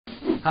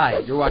Hi,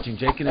 you're watching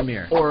Jake and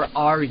Amir. Or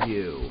are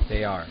you?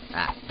 They are.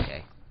 Ah,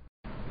 okay.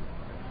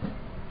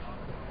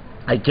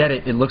 I get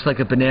it. It looks like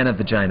a banana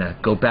vagina.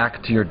 Go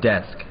back to your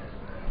desk.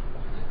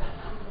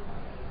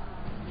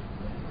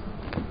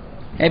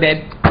 Hey,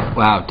 babe.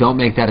 Wow, don't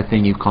make that a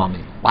thing you call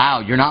me.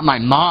 Wow, you're not my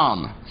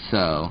mom,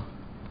 so...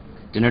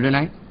 Dinner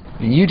tonight?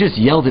 You just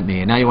yelled at me,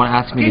 and now you want to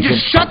ask me to...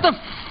 just shut the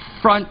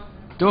front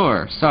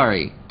door.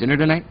 Sorry. Dinner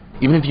tonight?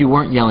 Even if you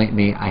weren't yelling at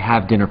me, I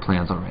have dinner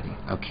plans already.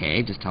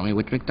 Okay, just tell me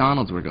which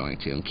McDonald's we're going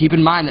to. And keep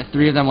in mind that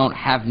 3 of them won't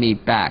have me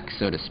back,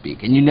 so to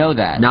speak. And you know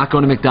that. Not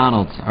going to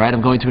McDonald's, alright?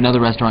 I'm going to another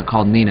restaurant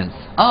called Nina's.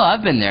 Oh,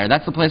 I've been there.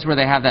 That's the place where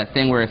they have that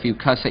thing where if you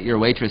cuss at your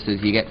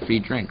waitresses, you get free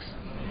drinks.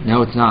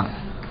 No, it's not.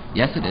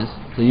 Yes, it is.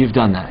 So you've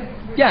done that.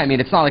 Yeah, I mean,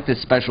 it's not like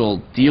this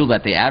special deal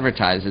that they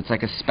advertise. It's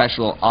like a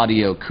special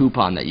audio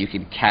coupon that you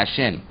can cash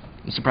in.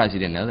 I'm surprised you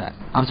didn't know that.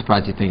 I'm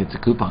surprised you think it's a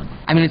coupon.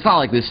 I mean, it's not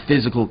like this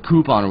physical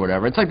coupon or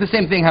whatever. It's like the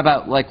same thing. How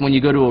about, like, when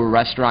you go to a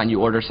restaurant, you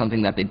order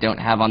something that they don't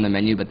have on the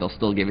menu, but they'll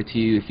still give it to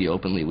you if you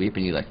openly weep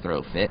and you, like,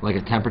 throw a fit? Like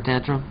a temper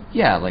tantrum?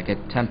 Yeah, like a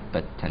temp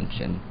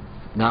attention.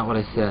 Not what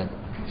I said.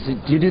 So,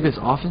 do you do this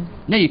often?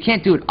 No, you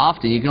can't do it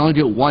often. You can only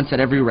do it once at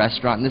every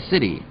restaurant in the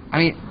city. I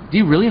mean, do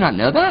you really not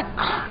know that?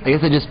 I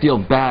guess I just feel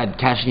bad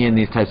cashing in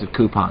these types of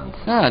coupons.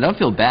 No, don't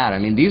feel bad. I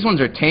mean, these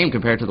ones are tame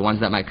compared to the ones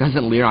that my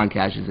cousin Leron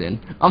cashes in.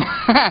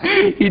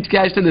 He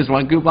cashed in this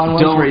one coupon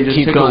once where he just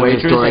took a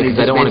waitress and he just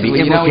I don't want to be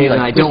basically, implicated,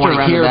 and I don't want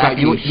to hear about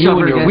you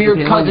and your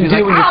weird cousin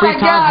doing your free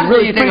time. You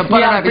really freak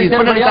me out. He's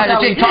put it inside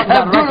the chick.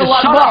 I would do it a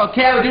lot more,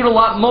 okay? I would do it a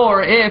lot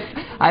more if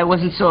I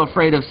wasn't so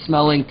afraid of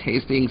smelling,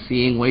 tasting,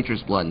 seeing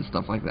waitress blood and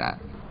stuff like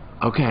that.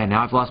 Okay,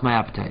 now I've lost my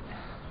appetite.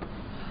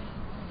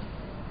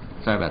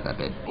 Sorry about that,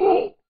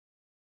 babe.